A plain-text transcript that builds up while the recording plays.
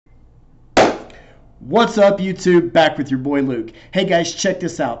What's up, YouTube? Back with your boy Luke. Hey guys, check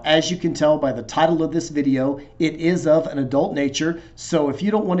this out. As you can tell by the title of this video, it is of an adult nature. So if you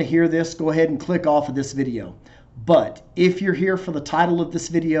don't want to hear this, go ahead and click off of this video. But if you're here for the title of this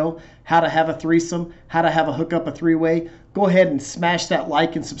video, how to have a threesome, how to have a hookup a three-way, go ahead and smash that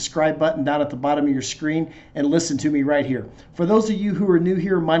like and subscribe button down at the bottom of your screen and listen to me right here. For those of you who are new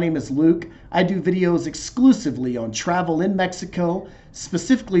here, my name is Luke. I do videos exclusively on travel in Mexico,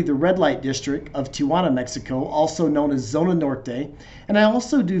 specifically the red light district of Tijuana, Mexico, also known as Zona Norte. And I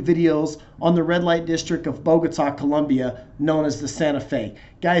also do videos on the red light district of Bogota, Colombia, known as the Santa Fe.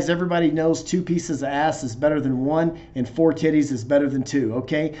 Guys, everybody knows 2 pieces of ass is better than 1 and 4 titties is better than 2,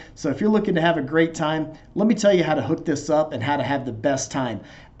 okay? So if you're looking to have a great time, let me tell you how to hook this up and how to have the best time.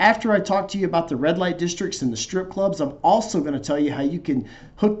 After I talk to you about the red light districts and the strip clubs, I'm also going to tell you how you can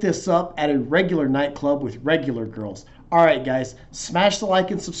hook this up at a regular nightclub with regular girls. All right, guys, smash the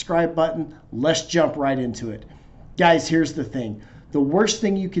like and subscribe button. Let's jump right into it. Guys, here's the thing. The worst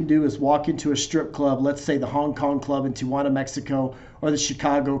thing you can do is walk into a strip club, let's say the Hong Kong Club in Tijuana, Mexico, or the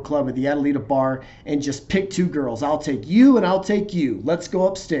Chicago Club or the Adelita Bar, and just pick 2 girls. I'll take you and I'll take you. Let's go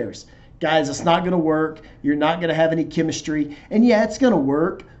upstairs. Guys, it's not going to work. You're not going to have any chemistry. And yeah, it's going to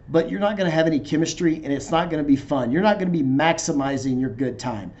work, but you're not going to have any chemistry and it's not going to be fun. You're not going to be maximizing your good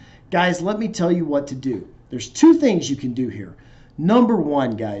time. Guys, let me tell you what to do. There's 2 things you can do here. Number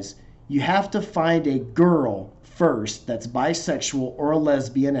 1, guys, you have to find a girl first that's bisexual or a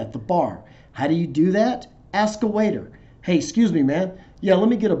lesbian at the bar. How do you do that? Ask a waiter. Hey, excuse me, man. Yeah, let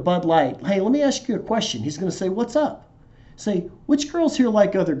me get a Bud Light. Hey, let me ask you a question. He's going to say, what's up? Say, which girls here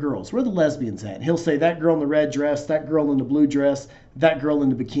like other girls? Where are the lesbians at? And he'll say, that girl in the red dress, that girl in the blue dress, that girl in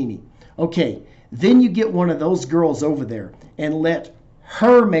the bikini. Okay, then you get one of those girls over there and let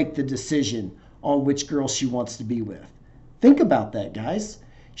her make the decision on which girl she wants to be with. Think about that, guys.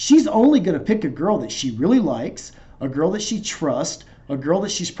 She's only going to pick a girl that she really likes, a girl that she trusts, a girl that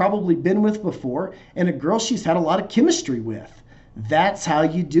she's probably been with before, and a girl she's had a lot of chemistry with. That's how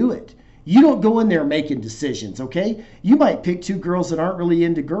you do it. You don't go in there making decisions, okay? You might pick 2 girls that aren't really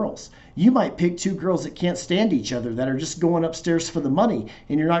into girls. You might pick 2 girls that can't stand each other, that are just going upstairs for the money,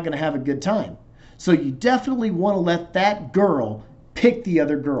 and you're not going to have a good time. So you definitely want to let that girl pick the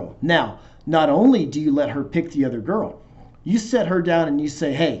other girl. Now, not only do you let her pick the other girl, you set her down and you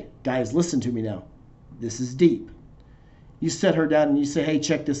say, hey, guys, listen to me now. This is deep. You set her down and you say, hey,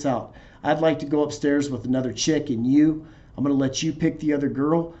 check this out. I'd like to go upstairs with another chick and I'm going to let you pick the other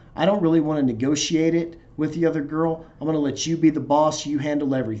girl. I don't really want to negotiate it with the other girl. I'm going to let you be the boss. You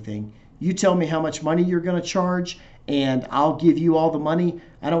handle everything. You tell me how much money you're going to charge and I'll give you all the money.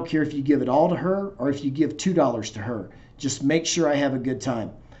 I don't care if you give it all to her or if you give $2 to her. Just make sure I have a good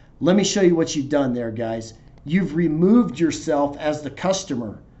time. Let me show you what you've done there, guys. You've removed yourself as the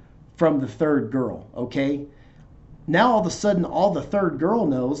customer from the third girl, okay? Now all of a sudden, all the third girl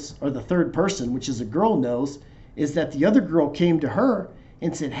knows, or the third person, which is a girl, knows, is that the other girl came to her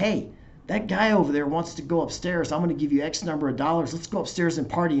and said, hey, that guy over there wants to go upstairs. I'm going to give you X number of dollars. Let's go upstairs and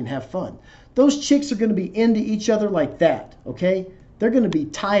party and have fun. Those chicks are going to be into each other like that, okay? They're going to be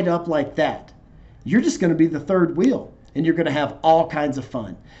tied up like that. You're just going to be the third wheel, and you're going to have all kinds of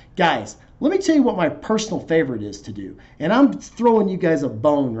fun. Guys, let me tell you what my personal favorite is to do. And I'm throwing you guys a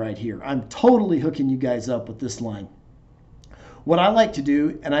bone right here. I'm totally hooking you guys up with this line. What I like to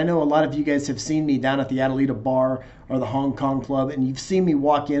do, and I know a lot of you guys have seen me down at the Adelita Bar or the Hong Kong Club, and you've seen me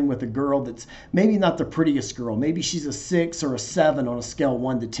walk in with a girl that's maybe not the prettiest girl. Maybe she's a 6 or a 7 on a scale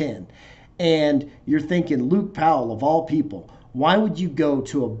 1 to 10. And you're thinking, Luke Powell, of all people, why would you go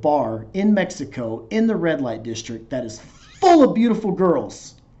to a bar in Mexico in the red light district that is full of beautiful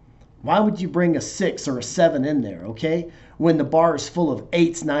girls? Why would you bring a 6 or a 7 in there, okay, when the bar is full of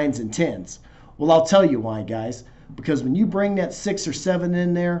 8s, 9s, and 10s? Well, I'll tell you why, guys. Because when you bring that 6 or 7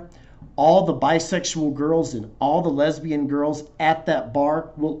 in there, all the bisexual girls and all the lesbian girls at that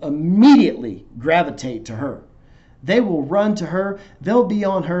bar will immediately gravitate to her. They will run to her. They'll be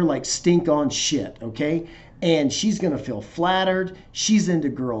on her like stink on shit, okay? And she's going to feel flattered. She's into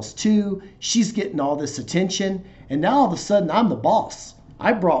girls too. She's getting all this attention. And now all of a sudden, I'm the boss.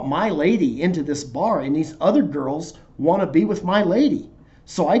 I brought my lady into this bar and these other girls want to be with my lady.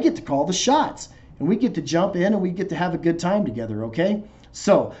 So I get to call the shots and we get to jump in and we get to have a good time together, okay?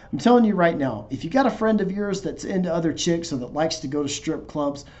 So I'm telling you right now, if you got a friend of yours that's into other chicks or that likes to go to strip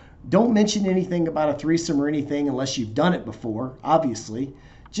clubs, don't mention anything about a threesome or anything unless you've done it before, obviously.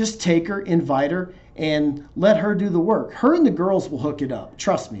 Just take her, invite her, and let her do the work. Her and the girls will hook it up.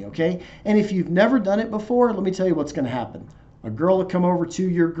 Trust me, okay? And if you've never done it before, let me tell you what's going to happen. A girl will come over to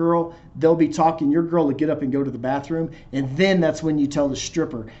your girl, they'll be talking, your girl will get up and go to the bathroom, and then that's when you tell the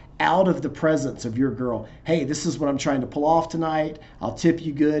stripper, out of the presence of your girl, hey, this is what I'm trying to pull off tonight, I'll tip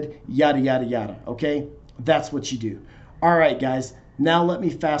you good, yada, yada, yada, okay? That's what you do. All right, guys, now let me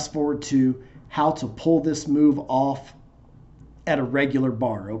fast forward to how to pull this move off at a regular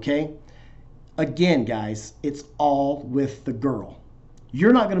bar, okay? Again, guys, it's all with the girl.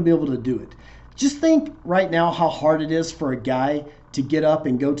 You're not going to be able to do it. Just think right now how hard it is for a guy to get up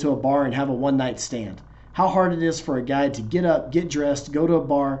and go to a bar and have a one-night stand. How hard it is for a guy to get up, get dressed, go to a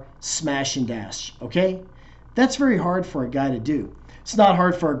bar, smash and dash, okay? That's very hard for a guy to do. It's not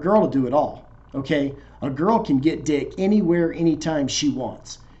hard for a girl to do at all, okay? A girl can get dick anywhere, anytime she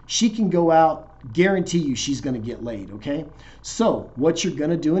wants. She can go out, guarantee you she's going to get laid, okay? So what you're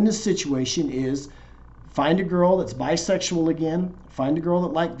going to do in this situation is find a girl that's bisexual again. Find a girl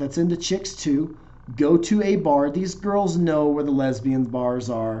that's into chicks too. Go to a bar. These girls know where the lesbian bars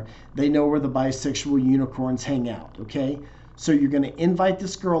are. They know where the bisexual unicorns hang out, okay? So you're going to invite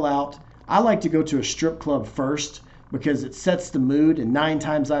this girl out. I like to go to a strip club first because it sets the mood, and 9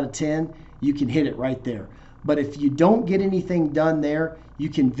 times out of 10, you can hit it right there. But if you don't get anything done there, you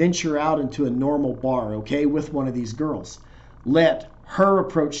can venture out into a normal bar, okay, with one of these girls. Let her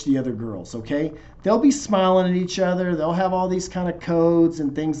approach the other girls, okay? They'll be smiling at each other. They'll have all these kind of codes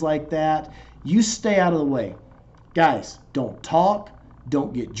and things like that. You stay out of the way. Guys, don't talk,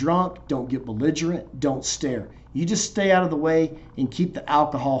 don't get drunk, don't get belligerent, don't stare. You just stay out of the way and keep the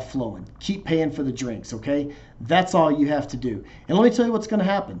alcohol flowing. Keep paying for the drinks, okay? That's all you have to do. And let me tell you what's going to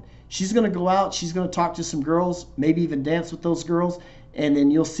happen. She's going to go out, she's going to talk to some girls, maybe even dance with those girls, and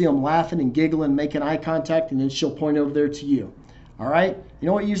then you'll see them laughing and giggling, making eye contact, and then she'll point over there to you. All right? You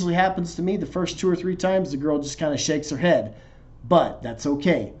know what usually happens to me? The first 2 or 3 times, the girl just kind of shakes her head. But that's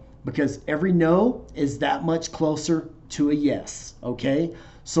okay, because every no is that much closer to a yes, okay?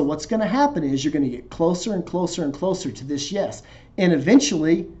 So what's going to happen is you're going to get closer and closer and closer to this yes. And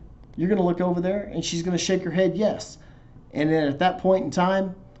eventually, you're going to look over there, and she's going to shake her head yes. And then at that point in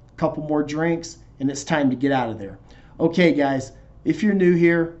time, a couple more drinks, and it's time to get out of there. Okay, guys, if you're new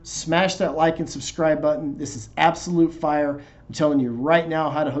here, smash that like and subscribe button. This is absolute fire. I'm telling you right now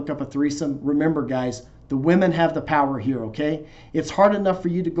how to hook up a threesome. Remember, guys, the women have the power here, okay? It's hard enough for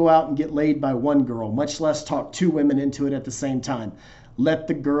you to go out and get laid by one girl, much less talk 2 women into it at the same time. Let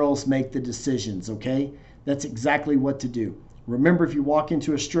the girls make the decisions, okay? That's exactly what to do. Remember, if you walk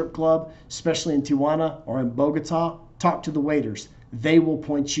into a strip club, especially in Tijuana or in Bogota, talk to the waiters. They will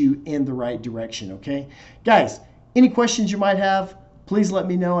point you in the right direction, okay? Guys, any questions you might have, please let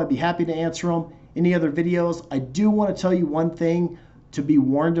me know. I'd be happy to answer them. Any other videos? I do want to tell you one thing to be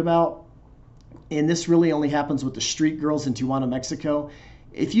warned about, and this really only happens with the street girls in Tijuana, Mexico.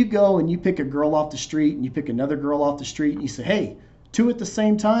 If you go and you pick a girl off the street and you pick another girl off the street and you say, hey, 2 at the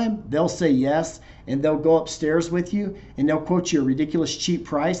same time, they'll say yes, and they'll go upstairs with you and they'll quote you a ridiculous cheap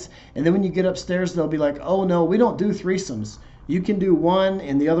price. And then when you get upstairs, they'll be like, oh no, we don't do threesomes. You can do one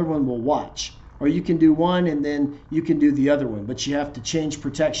and the other one will watch. Or you can do one and then you can do the other one, but you have to change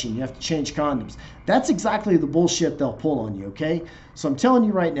protection. You have to change condoms. That's exactly the bullshit they'll pull on you, okay? So I'm telling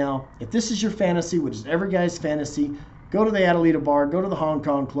you right now, if this is your fantasy, which is every guy's fantasy, go to the Adelita Bar, go to the Hong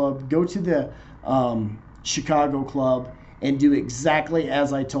Kong Club, go to the Chicago Club, and do exactly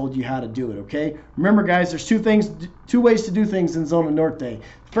as I told you how to do it, okay? Remember, guys, there's 2 ways to do things in Zona Norte.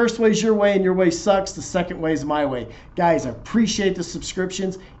 First way is your way, and your way sucks. The second way is my way. Guys, I appreciate the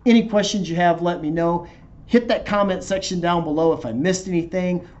subscriptions. Any questions you have, let me know. Hit that comment section down below if I missed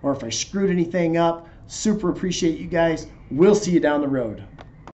anything or if I screwed anything up. Super appreciate you guys. We'll see you down the road.